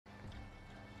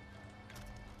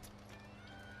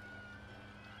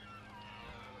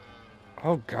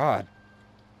Oh God.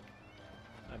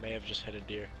 I may have just hit a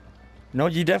deer. No,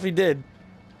 you definitely did.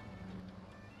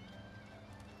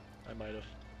 I might have.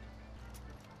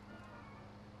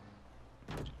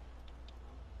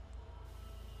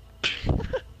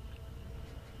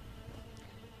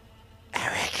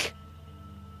 Eric,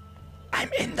 I'm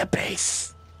in the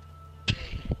base.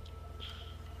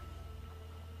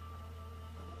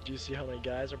 Do you see how many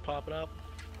guys are popping up?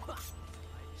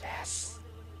 Yes.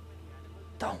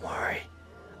 Don't worry.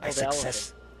 Oh, I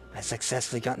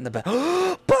successfully got in the base.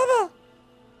 Bubba!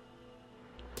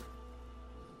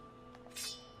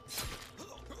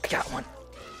 I got one.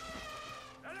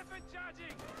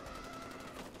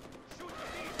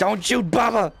 Don't shoot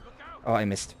Bubba! Oh, I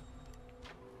missed.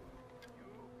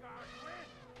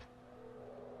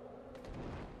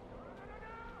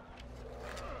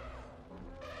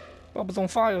 Bubba's on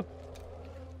fire.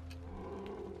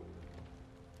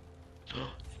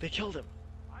 They killed him.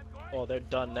 Oh, they're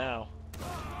done now.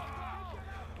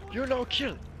 You're no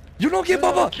kill. You don't kill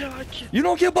Bubba! You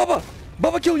don't kill Bubba!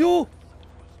 Bubba kill you!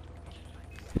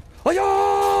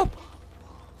 Hiya!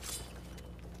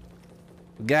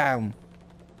 Got him.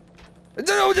 Hiya!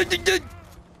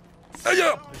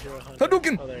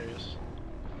 Hadouken! Oh, there he is.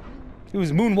 He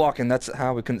was moonwalking, that's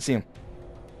how we couldn't see him.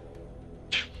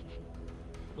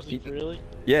 Was he really?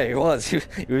 Yeah, he was.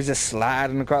 He was just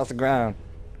sliding across the ground.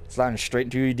 Sliding straight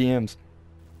into your DMs.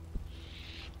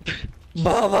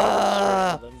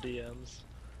 Bubba! Them DMs.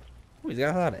 Ooh, he's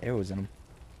got a lot of arrows in him.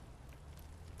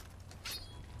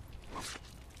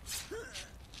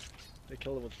 They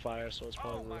killed him with fire, so it's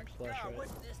probably in flesh, right? What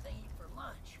did this thing eat for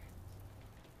lunch?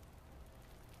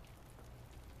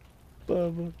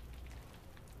 Bubba.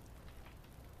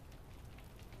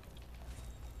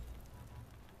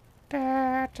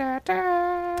 Da, da,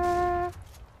 da.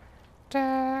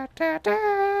 Da, da,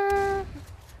 da.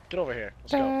 Get over here.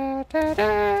 Let's go. Da, da,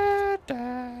 da,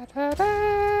 da,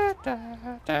 da, da,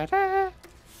 da, da.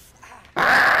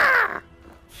 Ah!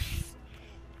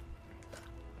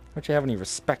 Don't you have any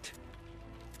respect?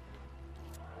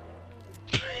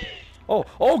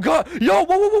 Oh God! Yo,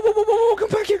 whoa! Come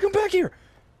back here! Come back here!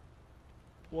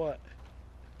 What?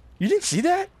 You didn't see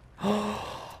that?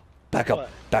 Back up! What?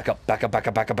 Back up! Back up! Back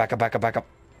up! Back up! Back up! Back up! Back up!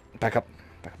 Back up!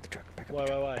 Back up the truck! Back up! Why?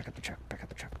 Back up the truck! Back up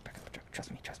the truck! Back up the truck!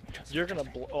 Trust me! Trust me! Trust me! You're gonna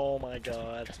blow. Oh my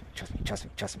God. Trust me! Trust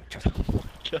me! Trust me! Trust me! Trust me!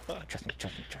 God. Trust me!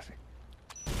 Trust me! Trust me!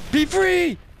 Be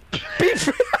free! Be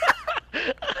free!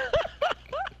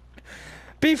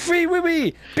 Be free with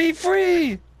me! Be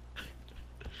free!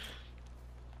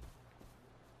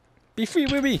 Be free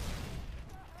with me!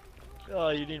 Oh,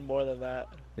 you need more than that.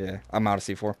 Yeah, I'm out of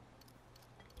C4.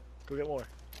 Go get more.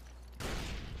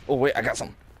 Oh wait, I got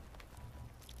some.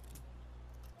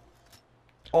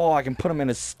 Oh, I can put him in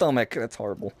his stomach. That's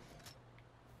horrible.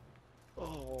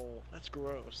 Oh, that's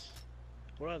gross.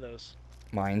 What are those?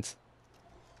 Mines.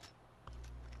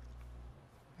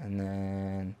 And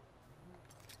then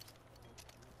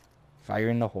fire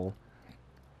in the hole.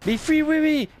 Be free with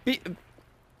me! Be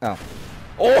oh.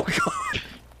 Oh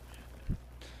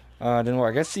God! Didn't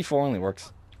work. I guess C4 only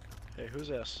works. Hey, who's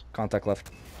this? Contact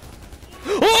left.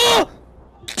 Oh!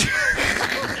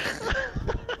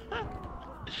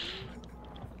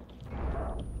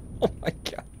 Oh my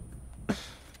God!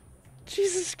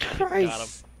 Jesus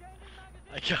Christ!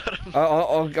 I got him.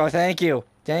 Oh! Thank you,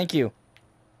 thank you.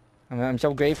 I'm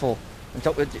so grateful. I'm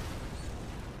so.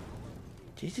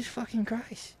 Jesus fucking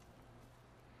Christ!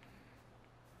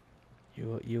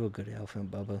 You a good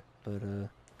elephant, Bubba, but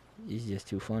he's just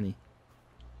too funny.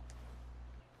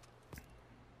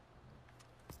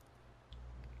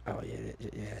 Oh yeah,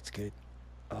 that's good.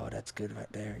 Oh, that's good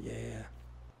right there. Yeah.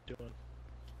 Doing.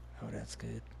 Oh, that's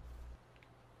good.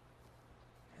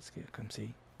 That's good. Come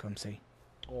see. Come see.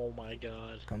 Oh my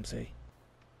God. Come see.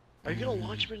 Are you gonna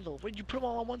launch him into the? Wait, you put them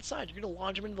all on one side. You're gonna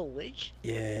launch him into the lake?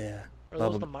 Yeah. Or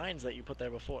are those the mines that you put there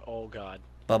before? Oh God.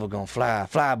 Bubba gonna fly,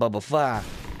 fly, Bubba, fly.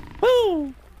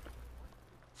 Woo!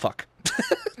 Fuck.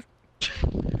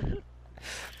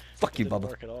 Fuck you, Didn't Bubba.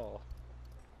 work at all.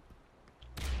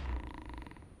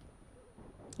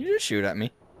 You just shoot at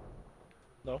me.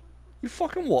 No. You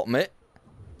fucking what, mate?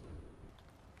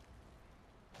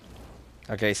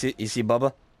 Okay, see, you see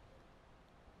Bubba?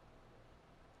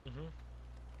 Mhm.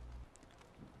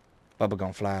 Bubba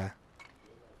gonna fly.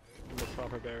 The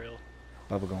proper burial.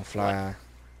 Bubba gonna fly.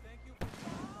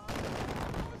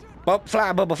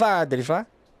 Fly, Bubba, fly. Did he fly?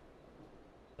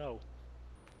 No.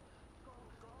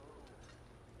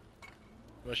 I'm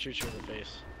gonna shoot you in the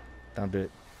face. Don't do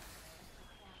it.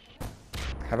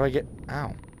 How do I get...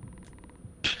 Ow.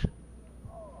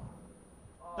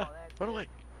 Run away!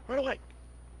 Run away!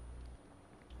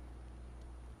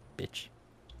 bitch.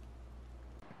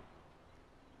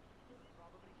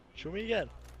 Shoot me again.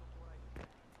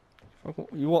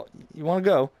 You want to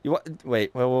go? You want?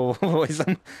 Wait, wait.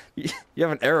 You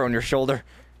have an arrow on your shoulder.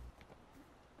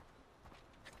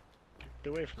 Get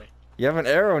away from me. You have an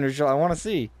arrow on your shoulder. I want to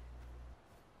see.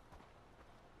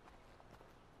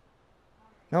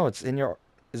 No, it's in your.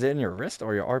 Is it in your wrist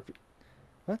or your RP?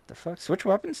 What the fuck? Switch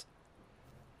weapons?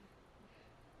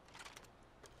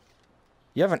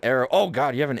 You have an arrow. Oh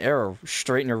god, you have an arrow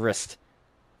straight in your wrist.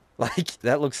 Like,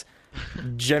 that looks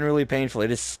generally painful.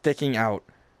 It is sticking out.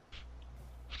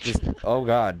 Just, oh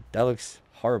god, that looks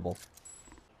horrible.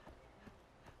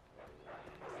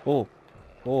 Oh,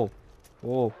 oh,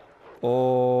 oh,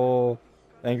 oh.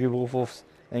 Angry wolf wolves.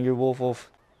 Angry wolf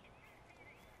wolf.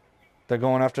 They're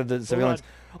going after the civilians.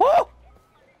 Oh!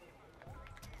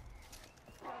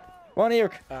 Run,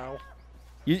 Eric. Ow.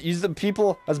 Use the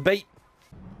people as bait.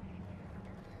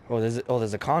 Oh,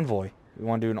 there's a convoy. We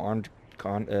want to do an armed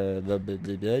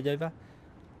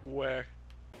Where?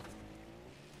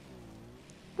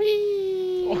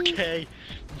 Whee! Okay.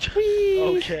 Whee!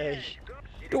 Okay.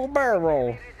 Do a barrel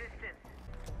roll.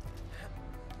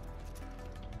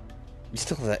 You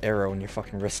still have that arrow in your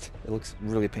fucking wrist. It looks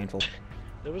really painful.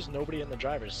 There was nobody in the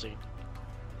driver's seat.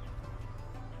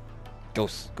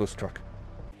 Ghost truck.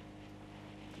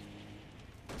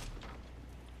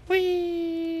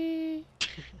 Whee!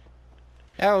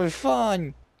 That was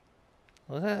fun.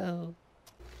 Well.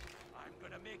 I'm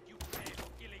gonna make you pay for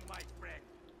killing my friend.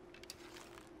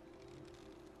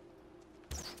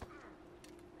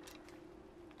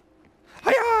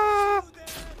 Hiya!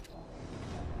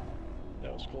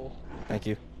 That was cool. Thank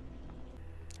you.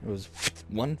 It was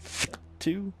 1,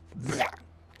 2,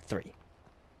 3.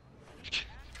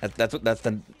 That's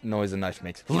the noise a knife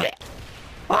makes.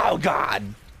 Oh god!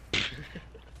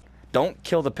 Don't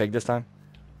kill the pig this time.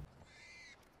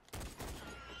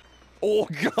 Oh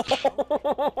god!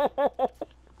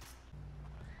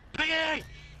 Piggy!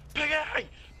 Piggy!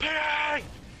 Piggy!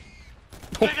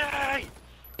 Piggy!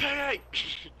 Piggy!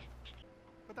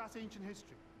 But that's ancient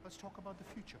history. Let's talk about the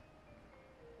future.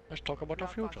 Let's talk about the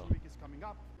Black future. Fashion Week is coming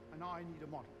up, and I need a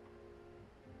model.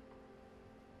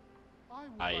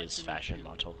 I would is like to fashion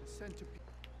reveal model. the centerpiece.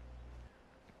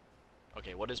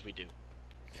 Okay, what does we do?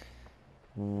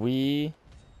 We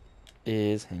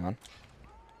is hang on.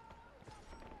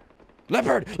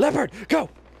 Leopard! Leopard! Go!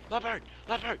 Leopard!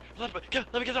 Leopard! Leopard! Go!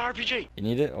 Let me get the RPG! You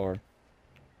need it or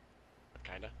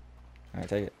Kinda. alright,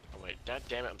 take it. Oh wait, god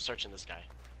damn it, I'm searching this guy.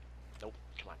 Nope,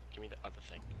 come on, give me the other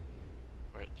thing.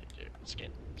 Where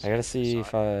skin. I gotta see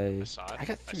if I saw it. I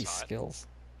got I 3 saw it. skills.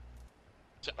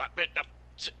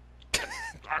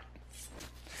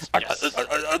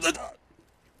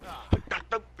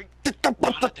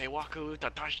 Tewaku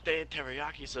Tatashite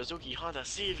Teriyaki Suzuki Honda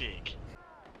Civic.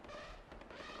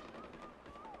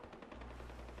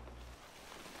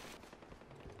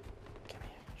 Come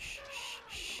here. Shh, shh,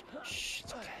 shh, shh.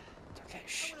 It's okay. It's okay.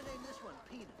 Shh.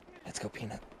 Let's go,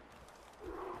 Peanut.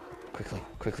 Quickly,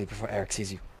 quickly, before Eric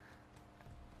sees you.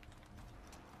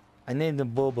 I named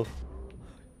him Bubba.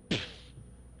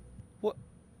 What?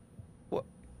 What?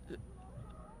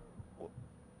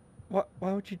 What?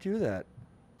 Why would you do that?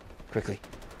 Quickly.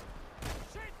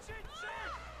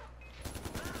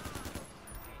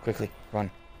 Quickly, run.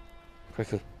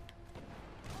 Quickly.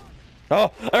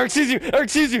 Oh! Eric sees you! Eric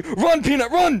sees you! Run,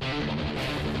 Peanut, run!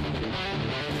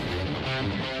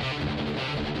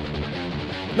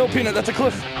 No, Peanut, that's a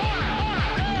cliff!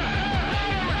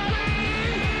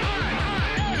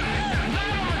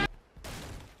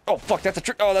 Oh, fuck, that's a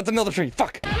tree. Oh, that's another tree.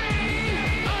 Fuck!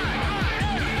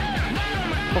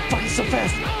 Oh, fuck, he's so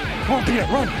fast! Come on, Peanut,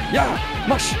 run! Yeah!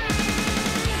 Mush!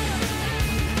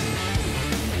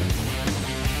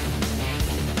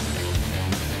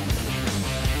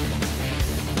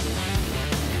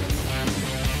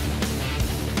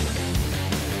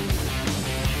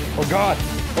 Oh god!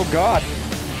 Oh god!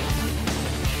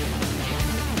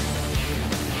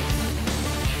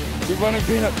 Keep running,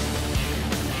 Peanut!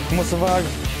 I'm gonna survive!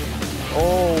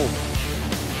 Oh!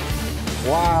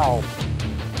 Wow!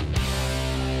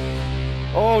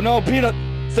 Oh no, Peanut!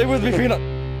 Stay with me, Peanut!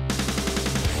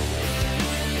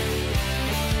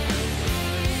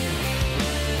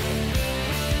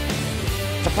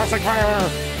 Suppressing fire!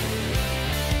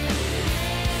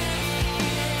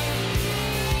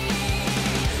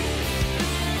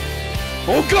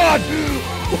 Oh god!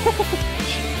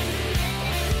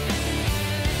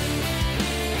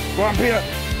 Come on, Peanut!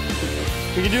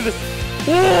 We can do this!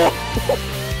 Whoa!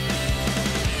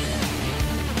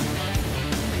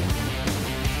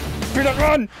 Peanut,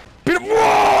 run! Peanut, whoa!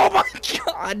 Oh my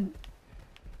god!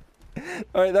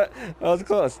 Alright, that was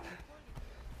close.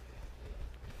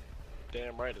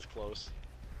 Damn right, it's close.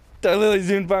 That literally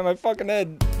zoomed by my fucking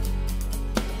head.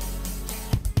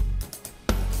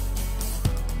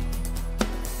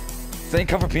 Stay in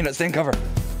cover, Peanut. Stay in cover.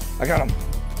 I got him.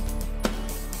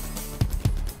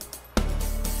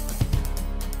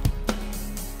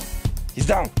 He's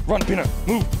down. Run, Peanut.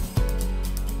 Move.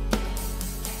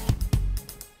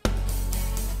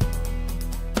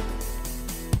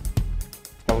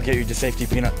 I will get you to safety,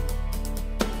 Peanut.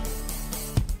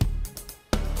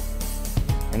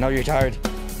 I know you're tired,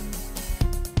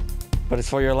 but it's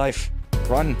for your life.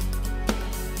 Run.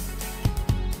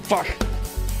 Fuck.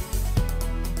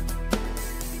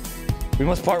 We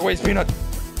must part ways, Peanut.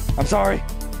 I'm sorry.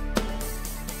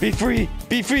 Be free.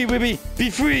 Be free, Wibby. Be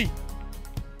free.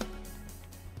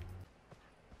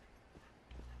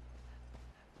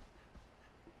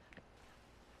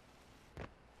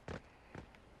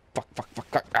 Fuck, fuck, fuck,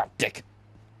 fuck. Ow, dick.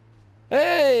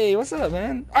 Hey, what's up,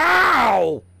 man?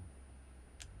 Ow!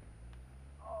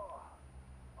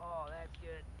 Oh, that's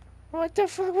good. What the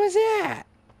fuck was that?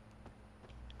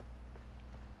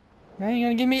 Now you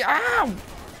gonna give me... Ow!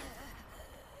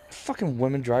 Fucking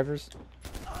women drivers.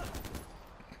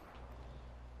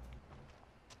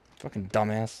 Fucking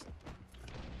dumbass.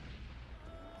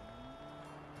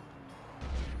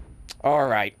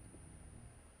 Alright.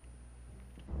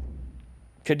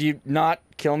 Could you not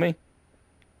kill me?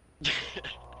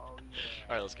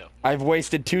 Alright, let's go. I've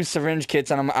wasted 2 syringe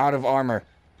kits and I'm out of armor.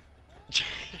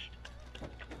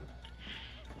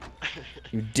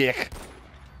 You dick.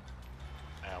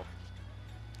 Ow.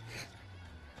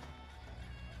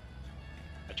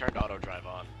 I turned auto drive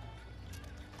on.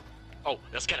 Oh,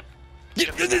 let's get him.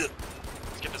 Let's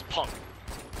get this punk.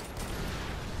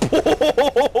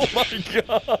 Oh my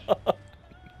god.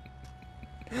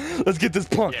 Let's get this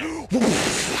punk. Yeah.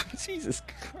 Jesus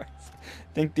Christ.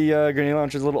 Think the grenade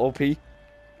launcher's a little OP?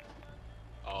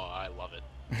 Oh, I love it.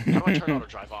 How do I turn auto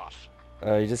drive off?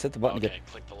 You just hit the button Okay, again.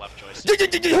 click the left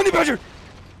joystick. Honey badger!